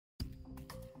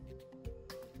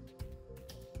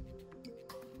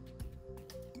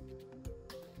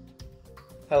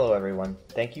Hello everyone,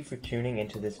 thank you for tuning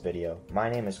into this video. My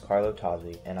name is Carlo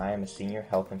Tozzi and I am a Senior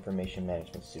Health Information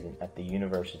Management student at the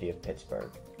University of Pittsburgh.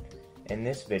 In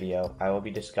this video, I will be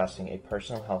discussing a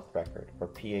personal health record, or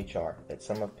PHR, that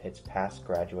some of Pitt's past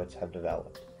graduates have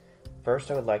developed. First,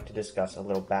 I would like to discuss a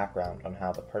little background on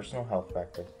how the personal health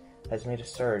record has made a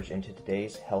surge into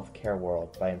today's healthcare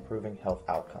world by improving health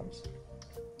outcomes.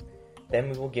 Then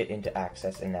we will get into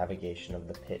access and navigation of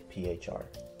the Pitt PHR.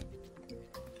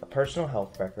 A personal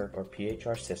health record, or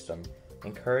PHR system,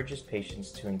 encourages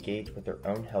patients to engage with their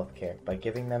own healthcare by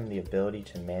giving them the ability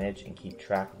to manage and keep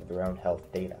track of their own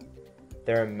health data.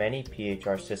 There are many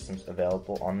PHR systems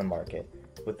available on the market,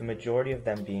 with the majority of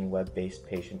them being web-based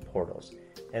patient portals,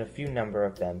 and a few number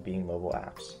of them being mobile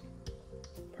apps.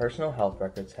 Personal health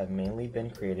records have mainly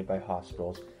been created by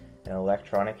hospitals and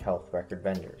electronic health record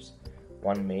vendors.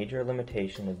 One major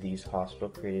limitation of these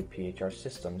hospital-created PHR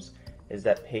systems is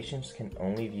that patients can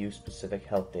only view specific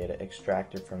health data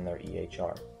extracted from their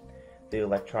EHR. The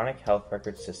electronic health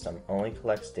record system only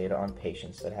collects data on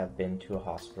patients that have been to a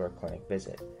hospital or clinic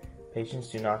visit. Patients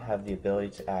do not have the ability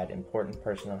to add important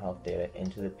personal health data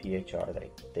into the PHR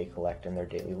that they collect in their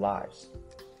daily lives.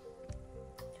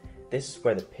 This is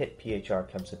where the Pitt PHR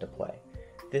comes into play.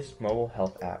 This mobile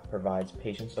health app provides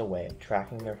patients a way of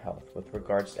tracking their health with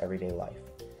regards to everyday life.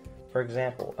 For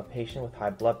example, a patient with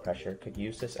high blood pressure could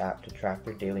use this app to track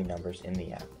their daily numbers in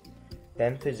the app.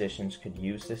 Then physicians could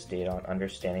use this data on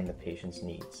understanding the patient's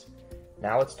needs.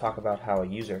 Now let's talk about how a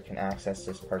user can access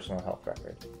this personal health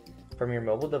record. From your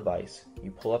mobile device,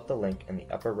 you pull up the link in the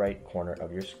upper right corner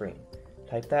of your screen.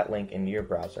 Type that link into your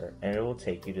browser and it will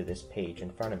take you to this page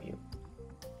in front of you.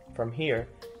 From here,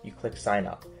 you click Sign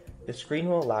Up. The screen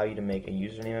will allow you to make a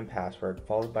username and password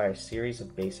followed by a series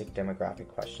of basic demographic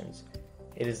questions.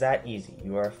 It is that easy.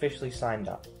 You are officially signed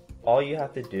up. All you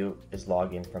have to do is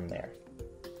log in from there.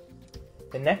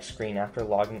 The next screen after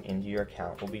logging into your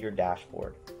account will be your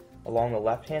dashboard. Along the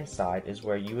left-hand side is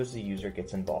where you as the user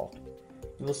gets involved.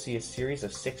 You will see a series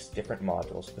of 6 different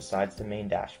modules besides the main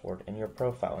dashboard and your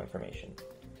profile information.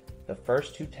 The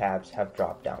first 2 tabs have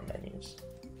drop-down menus.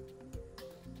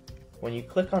 When you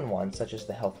click on one, such as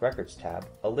the Health Records tab,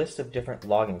 a list of different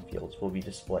logging fields will be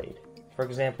displayed. For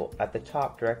example, at the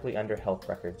top directly under Health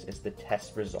Records is the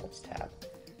Test Results tab.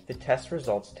 The Test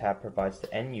Results tab provides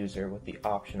the end user with the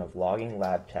option of logging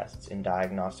lab tests in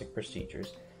diagnostic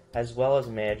procedures, as well as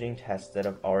managing tests that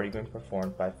have already been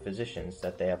performed by physicians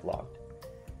that they have logged.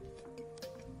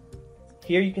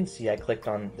 Here you can see I clicked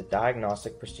on the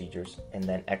diagnostic procedures and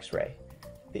then X-ray.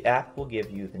 The app will give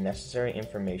you the necessary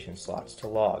information slots to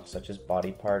log, such as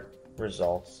body part,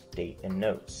 results, date, and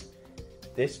notes.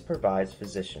 This provides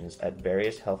physicians at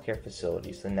various healthcare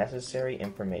facilities the necessary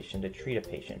information to treat a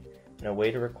patient and a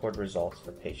way to record results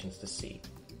for patients to see.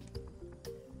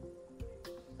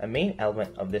 A main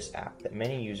element of this app that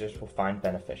many users will find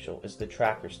beneficial is the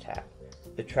Trackers tab.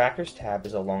 The Trackers tab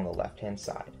is along the left-hand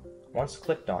side. Once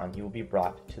clicked on, you will be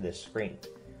brought to this screen.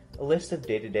 A list of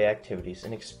day-to-day activities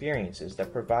and experiences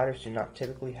that providers do not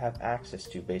typically have access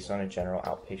to based on a general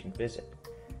outpatient visit.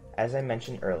 As I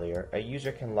mentioned earlier, a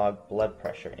user can log blood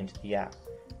pressure into the app.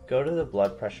 Go to the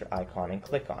blood pressure icon and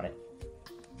click on it.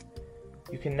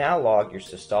 You can now log your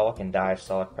systolic and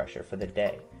diastolic pressure for the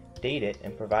day, date it,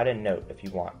 and provide a note if you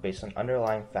want based on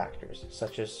underlying factors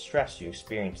such as stress you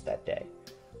experienced that day.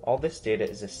 All this data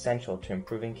is essential to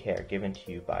improving care given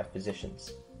to you by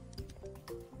physicians.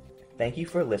 Thank you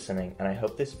for listening, and I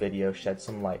hope this video sheds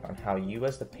some light on how you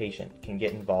as the patient can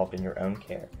get involved in your own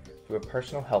care through a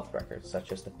personal health record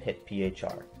such as the Pitt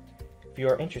PHR. If you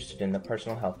are interested in the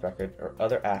personal health record or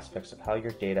other aspects of how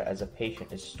your data as a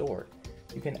patient is stored,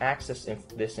 you can access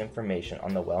this information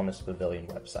on the Wellness Pavilion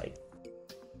website.